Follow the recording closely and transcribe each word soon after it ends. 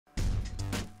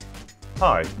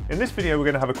Hi, in this video we're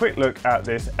going to have a quick look at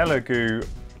this Elegoo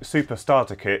Super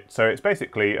Starter Kit. So it's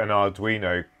basically an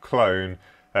Arduino clone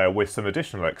with some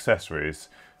additional accessories.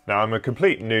 Now I'm a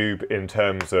complete noob in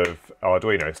terms of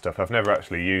Arduino stuff, I've never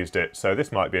actually used it, so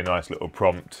this might be a nice little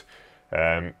prompt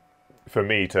for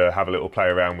me to have a little play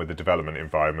around with the development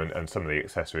environment and some of the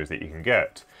accessories that you can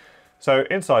get. So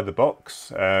inside the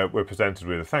box we're presented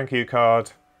with a thank you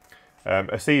card,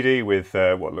 a CD with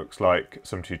what looks like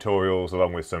some tutorials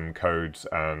along with some codes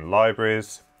and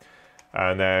libraries,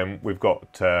 and then we've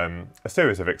got a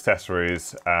series of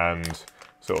accessories and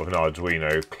sort of an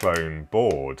Arduino clone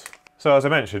board. So as I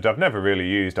mentioned, I've never really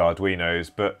used Arduinos,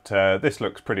 but this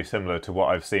looks pretty similar to what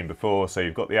I've seen before. So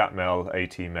you've got the Atmel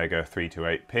ATmega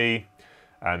 328P,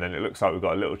 and then it looks like we've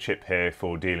got a little chip here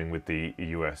for dealing with the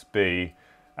USB,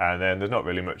 and then there's not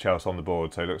really much else on the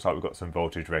board, so it looks like we've got some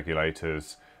voltage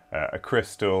regulators, a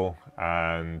crystal,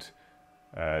 and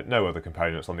no other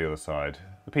components on the other side.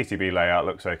 The PCB layout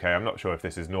looks okay. I'm not sure if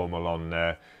this is normal on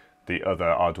the other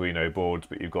Arduino boards,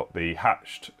 but you've got the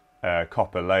hatched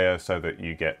copper layer so that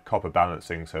you get copper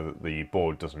balancing so that the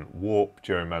board doesn't warp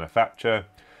during manufacture.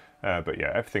 But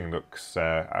yeah, everything looks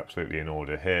absolutely in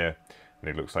order here, and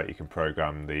it looks like you can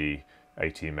program the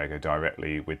ATmega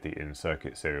directly with the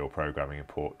in-circuit serial programming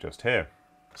port just here.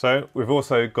 So we've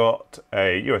also got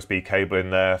a USB cable in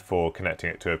there for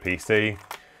connecting it to a PC.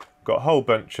 We've got a whole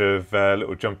bunch of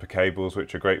little jumper cables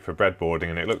which are great for breadboarding,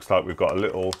 and it looks like we've got a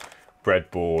little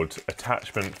breadboard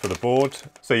attachment for the board.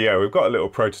 So yeah, we've got a little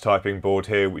prototyping board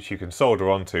here which you can solder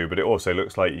onto, but it also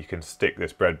looks like you can stick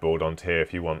this breadboard onto here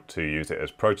if you want to use it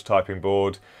as prototyping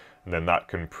board, and then that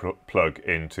can plug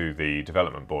into the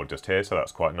development board just here, so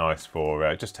that's quite nice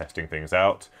for just testing things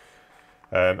out.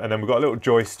 And then we've got a little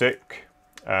joystick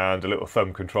and a little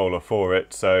thumb controller for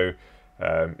it, so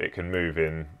it can move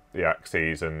in the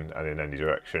axes and in any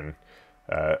direction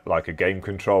like a game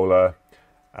controller,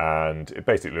 and it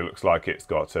basically looks like it's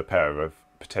got a pair of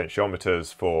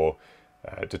potentiometers for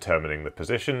determining the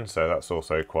position, so that's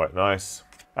also quite nice.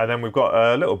 And then we've got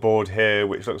a little board here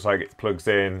which looks like it plugs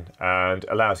in and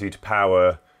allows you to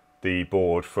power the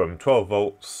board from 12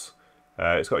 volts.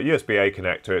 It's got a USB-A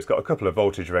connector, it's got a couple of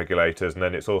voltage regulators, and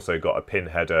then it's also got a pin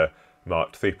header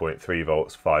marked 3.3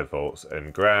 volts, 5 volts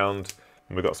and ground.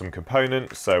 And we've got some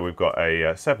components, so we've got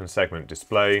a 7-segment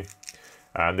display,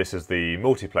 and this is the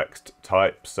multiplexed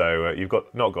type, so you've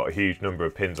not got a huge number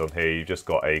of pins on here, you've just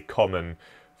got a common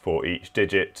for each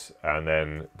digit and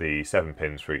then the 7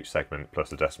 pins for each segment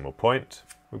plus a decimal point.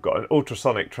 We've got an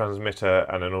ultrasonic transmitter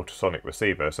and an ultrasonic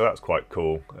receiver, so that's quite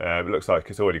cool. It looks like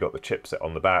it's already got the chipset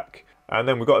on the back. And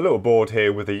then we've got a little board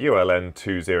here with a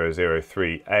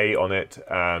ULN2003A on it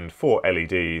and 4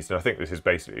 LEDs, and I think this is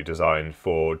basically designed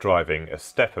for driving a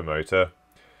stepper motor.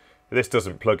 This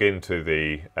doesn't plug into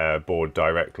the board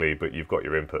directly, but you've got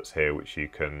your inputs here which you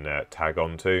can tag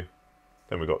onto.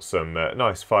 Then we've got some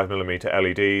nice 5mm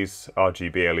LEDs,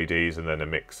 RGB LEDs, and then a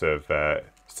mix of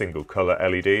single colour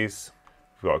LEDs.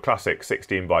 We've got a classic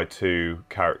 16:2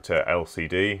 character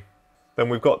LCD. Then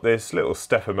we've got this little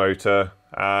stepper motor,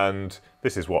 and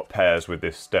this is what pairs with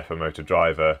this stepper motor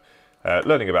driver.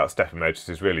 Learning about stepper motors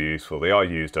is really useful. They are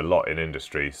used a lot in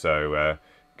industry, so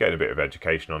getting a bit of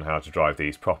education on how to drive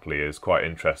these properly is quite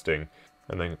interesting.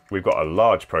 And then we've got a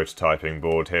large prototyping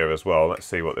board here as well. Let's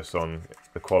see what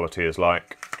the quality is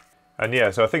like. And yeah,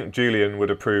 so I think Julian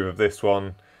would approve of this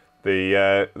one.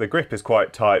 The grip is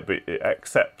quite tight, but it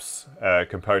accepts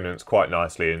components quite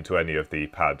nicely into any of the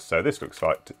pads. So this looks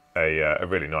like a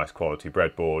really nice quality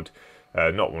breadboard.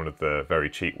 Not one of the very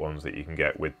cheap ones that you can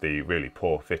get with the really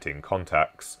poor fitting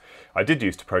contacts. I did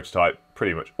used to prototype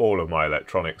pretty much all of my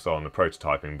electronics on the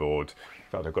prototyping board. In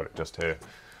fact, I've got it just here.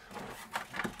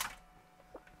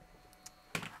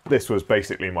 This was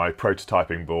basically my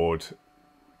prototyping board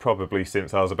probably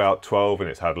since I was about 12, and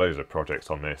it's had loads of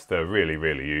projects on this. They're really,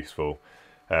 really useful.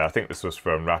 I think this was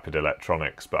from Rapid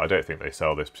Electronics, but I don't think they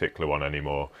sell this particular one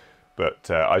anymore. But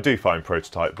I do find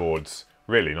prototype boards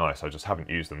really nice. I just haven't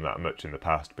used them that much in the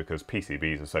past because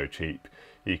PCBs are so cheap.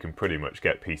 You can pretty much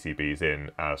get PCBs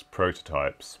in as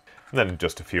prototypes. And then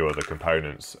just a few other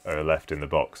components are left in the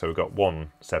box. So we've got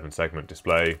one 7-segment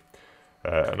display,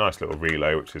 a nice little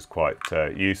relay which is quite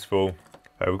useful.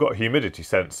 We've got a humidity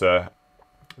sensor,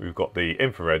 we've got the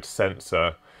infrared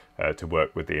sensor to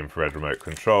work with the infrared remote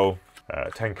control,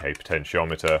 10K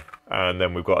potentiometer, and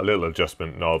then we've got a little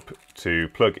adjustment knob to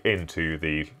plug into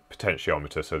the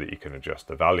potentiometer so that you can adjust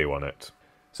the value on it.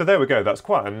 So there we go, that's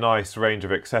quite a nice range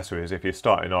of accessories if you're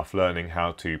starting off learning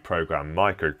how to program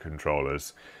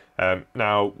microcontrollers.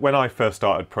 Now, when I first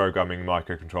started programming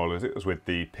microcontrollers, it was with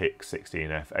the PIC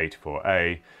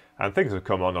 16F84A, and things have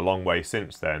come on a long way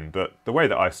since then. But the way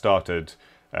that I started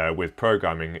with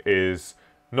programming is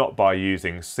not by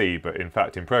using C, but in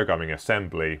fact in programming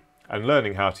assembly and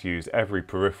learning how to use every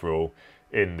peripheral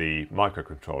in the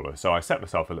microcontroller. So I set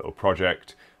myself a little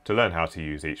project to learn how to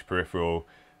use each peripheral,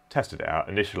 tested it out,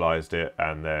 initialized it,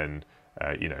 and then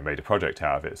made a project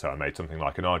out of it. So I made something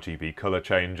like an RGB color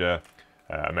changer,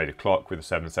 I made a clock with a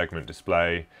 7-segment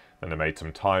display, then I made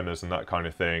some timers and that kind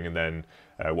of thing, and then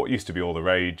what used to be all the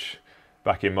rage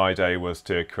back in my day was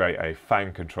to create a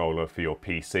fan controller for your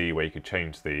PC where you could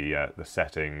change the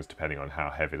settings depending on how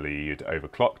heavily you'd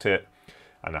overclocked it.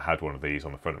 And I had one of these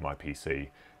on the front of my PC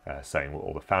saying what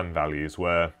all the fan values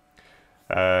were.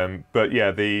 But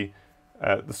yeah, the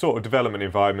sort of development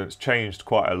environment's changed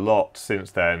quite a lot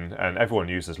since then, and everyone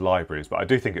uses libraries, but I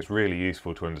do think it's really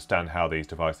useful to understand how these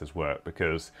devices work,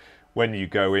 because when you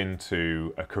go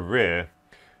into a career,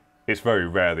 it's very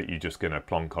rare that you're just going to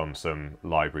plonk on some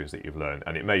libraries that you've learned,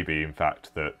 and it may be in fact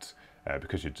that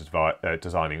because you're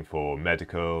designing for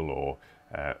medical or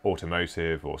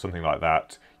automotive or something like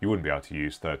that, you wouldn't be able to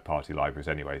use third-party libraries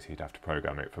anyway, so you'd have to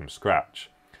program it from scratch.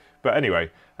 But anyway,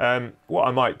 what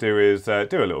I might do is do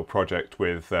a little project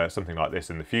with something like this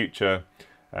in the future,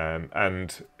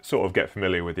 and sort of get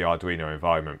familiar with the Arduino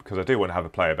environment, because I do want to have a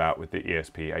play about with the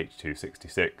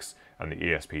ESP8266 and the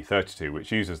ESP32,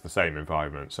 which uses the same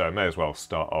environment, so I may as well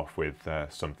start off with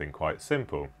something quite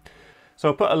simple. So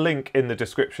I'll put a link in the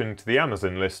description to the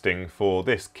Amazon listing for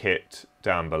this kit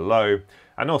down below,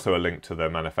 and also a link to the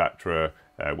manufacturer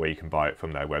where you can buy it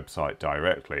from their website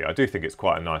directly. I do think it's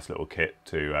quite a nice little kit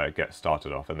to get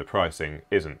started off, and the pricing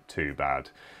isn't too bad.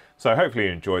 So hopefully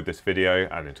you enjoyed this video,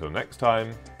 and until next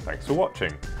time, thanks for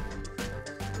watching.